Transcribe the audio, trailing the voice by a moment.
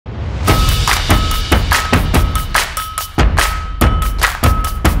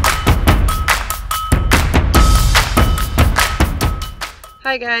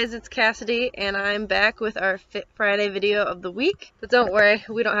Hi guys, it's Kassidie, and I'm back with our Fit Friday video of the week. But don't worry,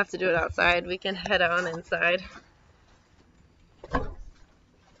 we don't have to do it outside. We can head on inside.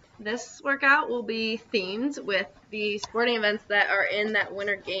 This workout will be themed with the sporting events that are in that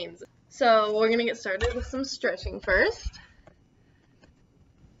Winter Games. So we're going to get started with some stretching first.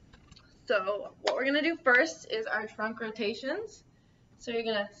 So what we're going to do first is our trunk rotations. So you're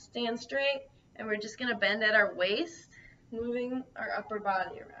going to stand straight, and we're just going to bend at our waist, moving our upper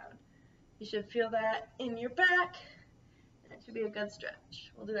body around. You should feel that in your back, and it should be a good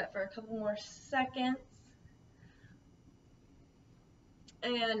stretch. We'll do that for a couple more seconds.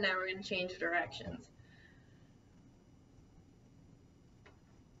 And now we're going to change directions.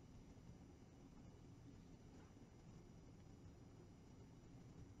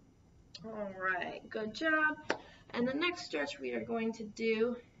 Alright, good job. And the next stretch we are going to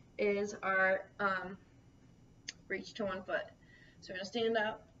do is our reach to one foot. So we're going to stand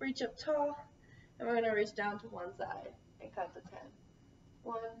up, reach up tall, and we're going to reach down to one side and count to 10.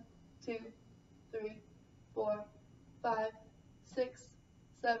 1, 2, 3, 4, 5, 6,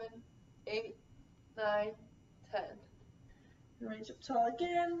 7, 8, 9, 10. And reach up tall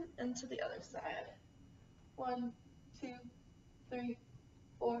again and to the other side. 1, 2, 3,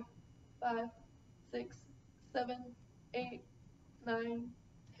 4, 5, 6, 7, 8, 9,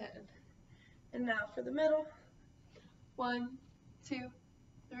 10. And now for the middle. 1, 2,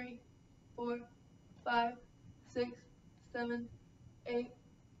 3, 4, 5, 6, 7, 8,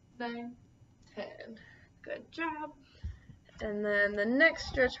 9, 10. Good job. And then the next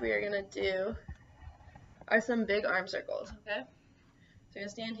stretch we are going to do are some big arm circles, okay? So you're going to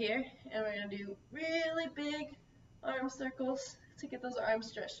stand here, and we're going to do really big arm circles to get those arms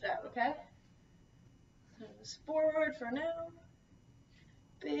stretched out, okay? So just forward for now.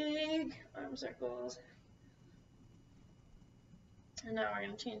 Big arm circles. And now we're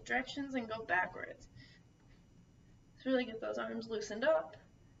going to change directions and go backwards. Let's really get those arms loosened up.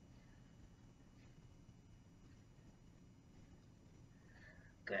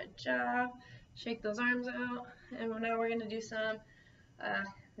 Good job. Shake those arms out. And now we're going to do some kind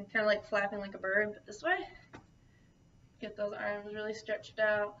of like flapping like a bird, but this way. Get those arms really stretched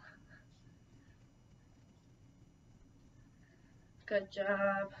out. Good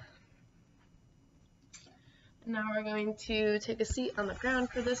job. Now we're going to take a seat on the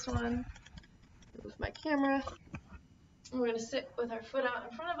ground for this one. Move my camera. We're going to sit with our foot out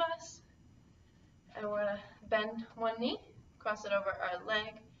in front of us, and we're going to bend one knee, cross it over our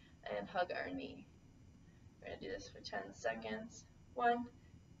leg, and hug our knee. We're going to do this for 10 seconds. 1,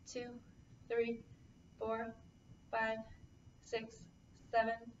 2, 3, 4, 5, 6,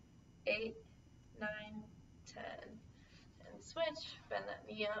 7, 8, 9, 10. And switch, bend that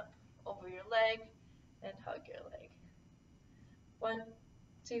knee up over your leg, and hug your leg. 1,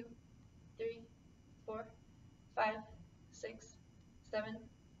 2, 3, 4, 5, 6, 7,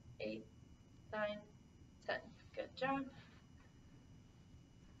 8, 9, 10. Good job.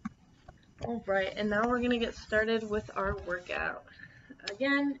 Alright, and now we're going to get started with our workout.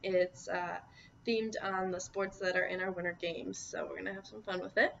 Again, it's themed on the sports that are in our Winter Games, so we're going to have some fun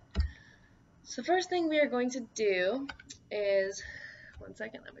with it. So first thing we are going to do is, one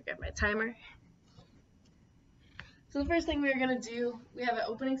second, let me grab my timer. So the first thing we're going to do, we have an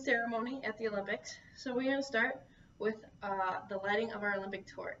opening ceremony at the Olympics. So we're going to start with the lighting of our Olympic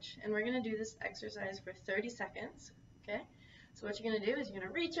torch. And we're going to do this exercise for 30 seconds. Okay? So what you're going to do is you're going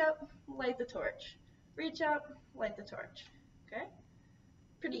to reach up, light the torch. Reach up, light the torch. Okay?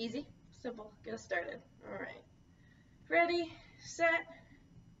 Pretty easy. Simple. Get us started. Alright. Ready, set,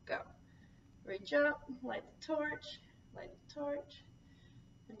 go. Reach up, light the torch,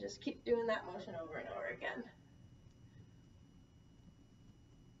 and just keep doing that motion over and over again.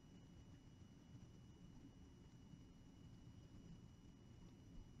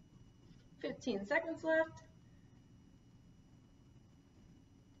 "15 seconds left.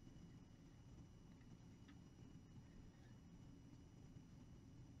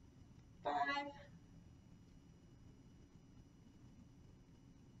 5.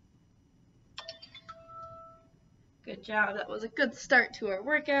 Good job. That was a good start to our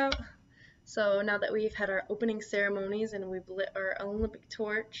workout. So now that we've had our opening ceremonies and we've lit our Olympic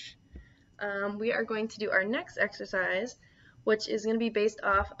torch, we are going to do our next exercise, which is going to be based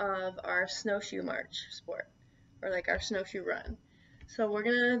off of our snowshoe march sport, or like our snowshoe run. So what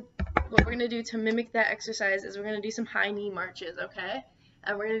we're gonna do to mimic that exercise is we're gonna do some high knee marches, okay?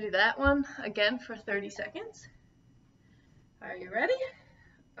 And we're gonna do that one again for 30 seconds. Are you ready?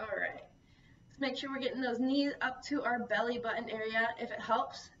 All right. Let's make sure we're getting those knees up to our belly button area. If it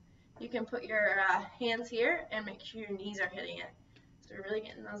helps, you can put your hands here and make sure your knees are hitting it. So we're really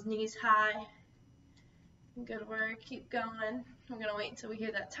getting those knees high. Good work. Keep going. We're going to wait until we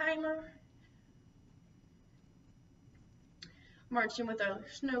hear that timer. Marching with our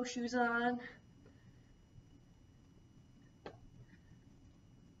snowshoes on.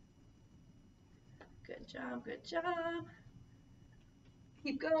 Good job, good job.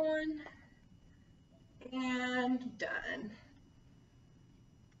 Keep going. And done.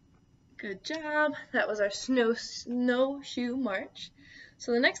 Good job. That was our snowshoe march.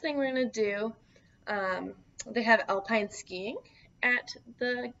 So the next thing we're going to do, they have alpine skiing at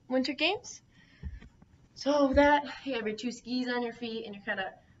the Winter Games. So that you have your two skis on your feet and you're kind of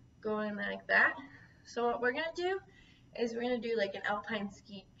going like that. So what we're going to do is we're going to do like an alpine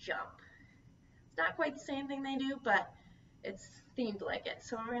ski jump. It's not quite the same thing they do, but it's themed like it.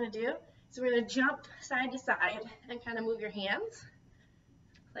 So what we're going to do is we're going to jump side to side and kind of move your hands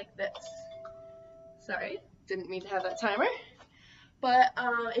like this. Sorry, didn't mean to have that timer. But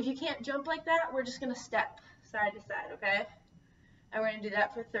if you can't jump like that, we're just going to step side to side, okay? And we're going to do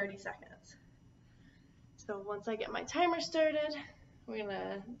that for 30 seconds. So once I get my timer started, we're going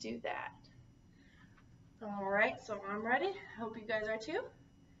to do that. Alright, so I'm ready. I hope you guys are too.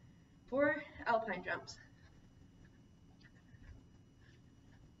 For alpine jumps.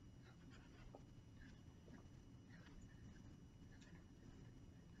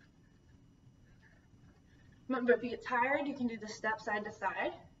 Remember, if you get tired, you can do the step side to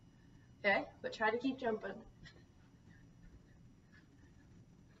side. Okay, but try to keep jumping.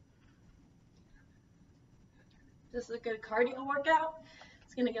 This is a good cardio workout.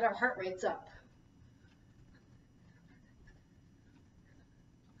 It's going to get our heart rates up.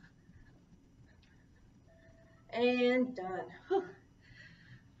 And done. Whew.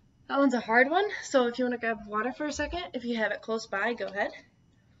 That one's a hard one, so if you want to grab water for a second, if you have it close by, go ahead.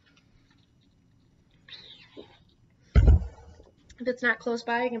 If it's not close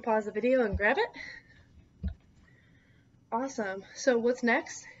by, you can pause the video and grab it. Awesome. So what's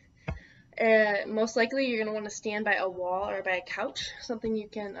next? Most likely you're going to want to stand by a wall or by a couch, something you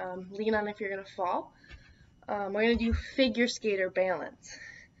can lean on if you're going to fall. We're going to do figure skater balance.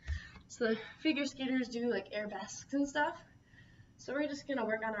 So the figure skaters do like arabesques and stuff. So we're just going to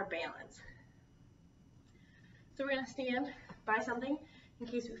work on our balance. So we're going to stand by something in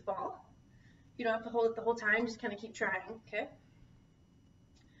case we fall. You don't have to hold it the whole time, just kind of keep trying, okay?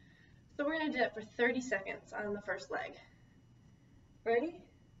 So we're going to do it for 30 seconds on the first leg. Ready,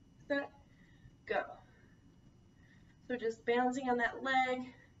 set, go. So just balancing on that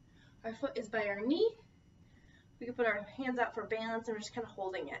leg. Our foot is by our knee. We can put our hands out for balance and we're just kind of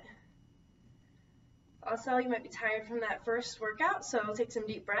holding it. Also, you might be tired from that first workout, so take some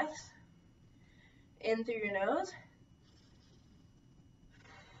deep breaths in through your nose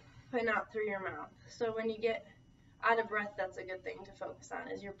and out through your mouth. So when you get out of breath, that's a good thing to focus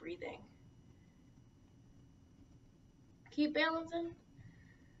on, is your breathing. Keep balancing.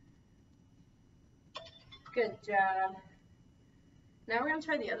 Good job. Now we're going to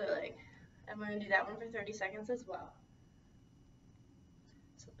try the other leg, and we're going to do that one for 30 seconds as well.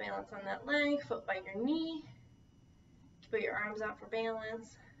 So balance on that leg, foot by your knee. Put your arms out for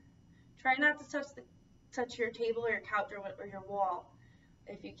balance. Try not to touch your table or your couch or your wall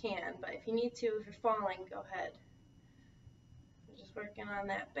if you can, but if you need to, if you're falling, go ahead. Just working on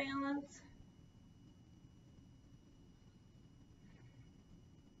that balance.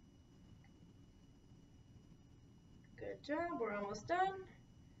 Good job, we're almost done.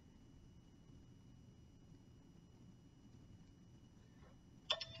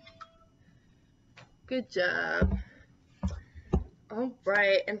 Good job. All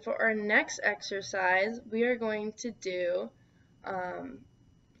right, and for our next exercise, we are going to do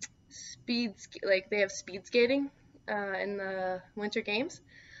like they have speed skating in the Winter Games.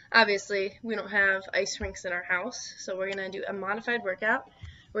 Obviously, we don't have ice rinks in our house, so we're going to do a modified workout.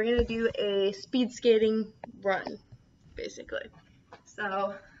 We're going to do a speed skating run, basically.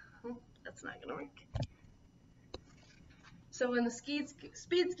 So, that's not going to work. So when the speed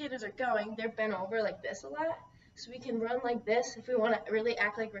skaters are going, they're bent over like this a lot. So we can run like this if we want to really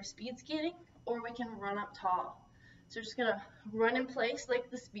act like we're speed skating, or we can run up tall. So we're just going to run in place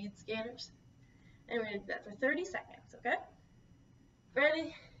like the speed skaters. And we're going to do that for 30 seconds, okay?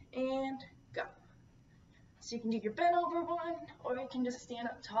 Ready, and go. So you can do your bent over one, or you can just stand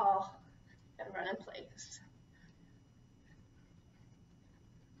up tall and run in place.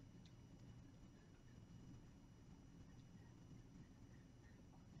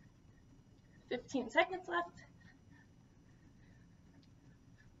 "15 seconds left.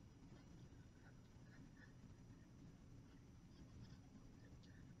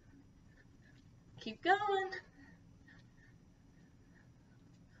 Keep going.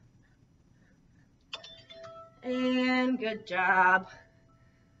 And good job.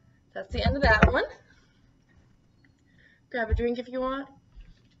 That's the end of that one. Grab a drink if you want.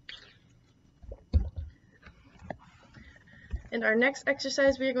 And our next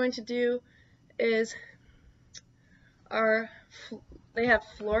exercise we are going to do is they have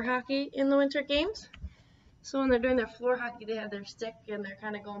floor hockey in the winter games. So when they're doing their floor hockey, they have their stick and they're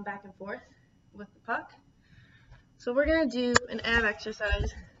kind of going back and forth with the puck. So we're going to do an ab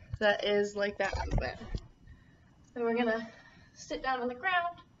exercise that is like that movement. So we're going to sit down on the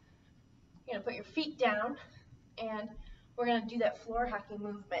ground, you're going to put your feet down, and we're going to do that floor hockey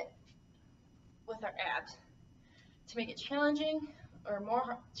movement with our abs. To make it challenging, or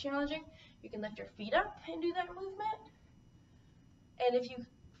more challenging, you can lift your feet up and do that movement. And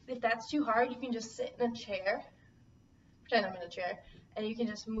if that's too hard, you can just sit in a chair, pretend I'm in a chair, and you can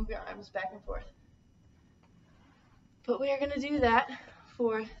just move your arms back and forth. But we are going to do that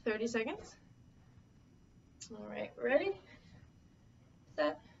for 30 seconds. All right, ready,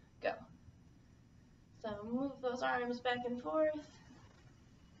 set, go. So move those arms back and forth.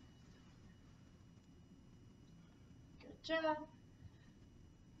 Good job.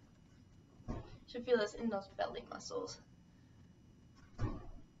 Should feel this in those belly muscles.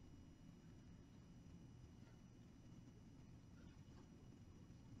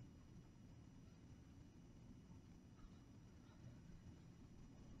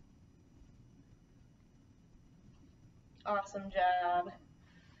 Awesome job.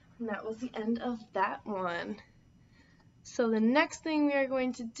 And that was the end of that one. So the next thing we are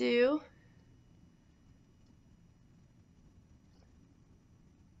going to do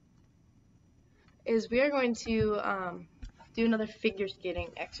is we are going to do another figure skating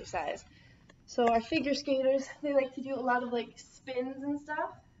exercise. So our figure skaters, they like to do a lot of like spins and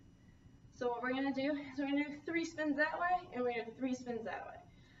stuff. So what we're going to do is we're going to do 3 spins that way, and we're going to do 3 spins that way.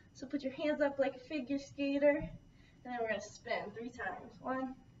 So put your hands up like a figure skater, and then we're going to spin 3 times.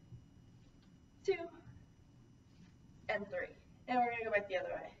 1, 2, and 3. And we're going to go back the other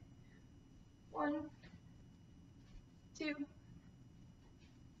way. 1, 2,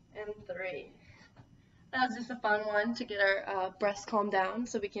 and 3. That was just a fun one to get our breaths calmed down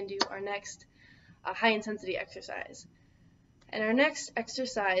so we can do our next high intensity exercise. And our next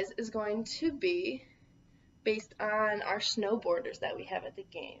exercise is going to be based on our snowboarders that we have at the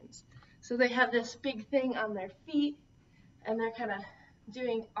games. So they have this big thing on their feet and they're kind of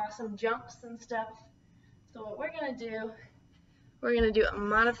doing awesome jumps and stuff. So what we're going to do, we're going to do a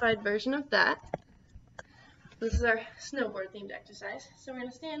modified version of that. This is our snowboard themed exercise. So we're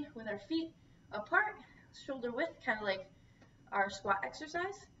going to stand with our feet apart, shoulder width, kind of like our squat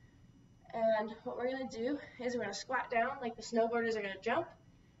exercise. And what we're going to do is we're going to squat down like the snowboarders are going to jump,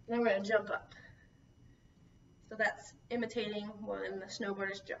 and then we're going to jump up. So that's imitating when the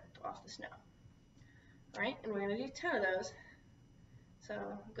snowboarders jump off the snow. Alright, and we're going to do 10 of those. So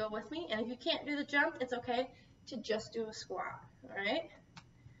go with me, and if you can't do the jump, it's okay to just do a squat. Alright?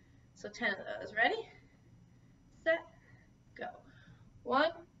 So 10 of those. Ready? Set, go.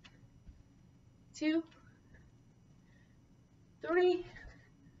 1, 2, 3,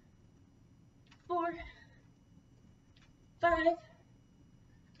 4, 5,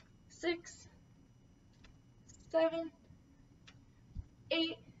 6, 7,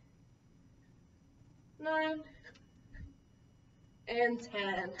 8, 9, and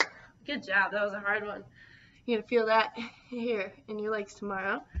 10. Good job. That was a hard one. You're going to feel that here in your legs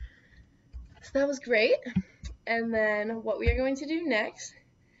tomorrow. So that was great. And then what we are going to do next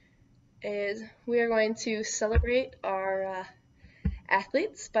is we are going to celebrate our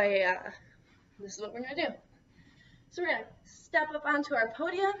athletes by, this is what we're going to do. So we're going to step up onto our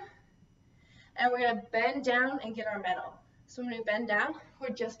podium and we're going to bend down and get our medal. So when we bend down, we're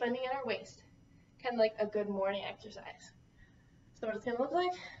just bending at our waist, kind of like a good morning exercise. So what it's going to look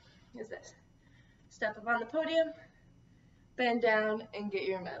like is this. Step up on the podium, bend down, and get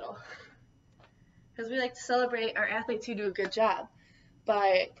your medal. Because we like to celebrate our athletes who do a good job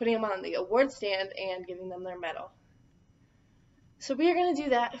by putting them on the award stand and giving them their medal. So we are going to do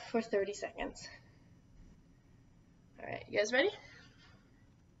that for 30 seconds. Alright, you guys ready?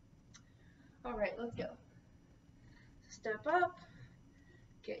 Alright, let's go. Step up,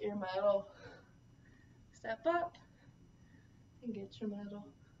 get your medal. Step up, and get your medal.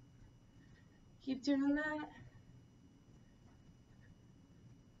 Keep doing that.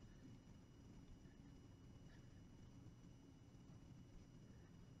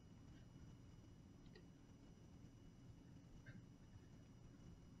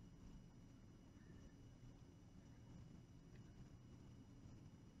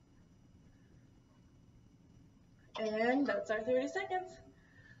 And that's our 30 seconds.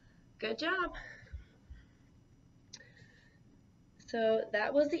 Good job. So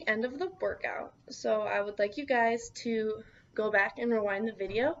that was the end of the workout. So I would like you guys to go back and rewind the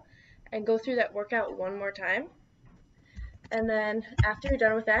video and go through that workout one more time. And then after you're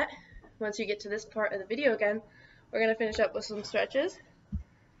done with that, once you get to this part of the video again, we're going to finish up with some stretches.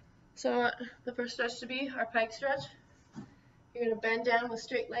 So I want the first stretch to be our pike stretch. You're going to bend down with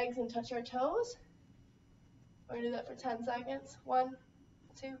straight legs and touch our toes. We're going to do that for 10 seconds. 1,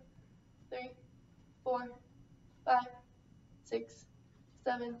 2, 3, 4, 5, 6,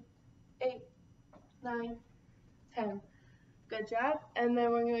 7, 8, 9, 10. Good job. And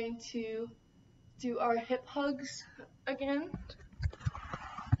then we're going to do our hip hugs again.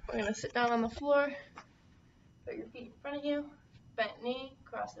 We're going to sit down on the floor, put your feet in front of you, bent knee,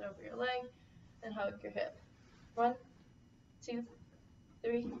 cross it over your leg, and hug your hip. 1, 2,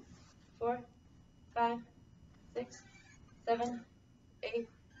 3, 4, 5, 6, 7, 8,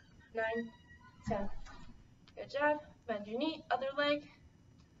 9, 10. Good job. Bend your knee, other leg.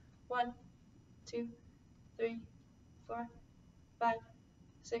 1, 2, 3, 4, 5,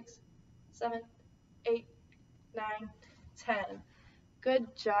 6, 7, 8, 9, 10.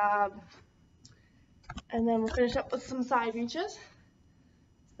 Good job. And then we'll finish up with some side reaches.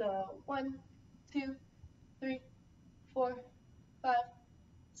 So 1, 2, 3, 4, 5,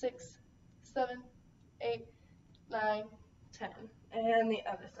 6, 7, 8, 9, 10. And the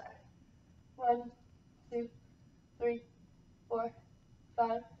other side. 1, 2, 3, 4,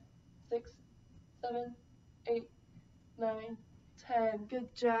 5, 6, 7, 8, 9, 10.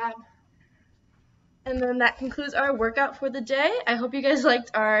 Good job. And then that concludes our workout for the day. I hope you guys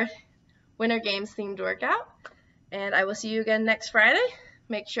liked our Winter Games themed workout. And I will see you again next Friday.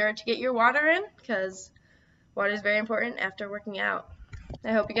 Make sure to get your water in because water is very important after working out.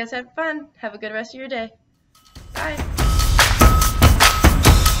 I hope you guys have fun. Have a good rest of your day. Bye.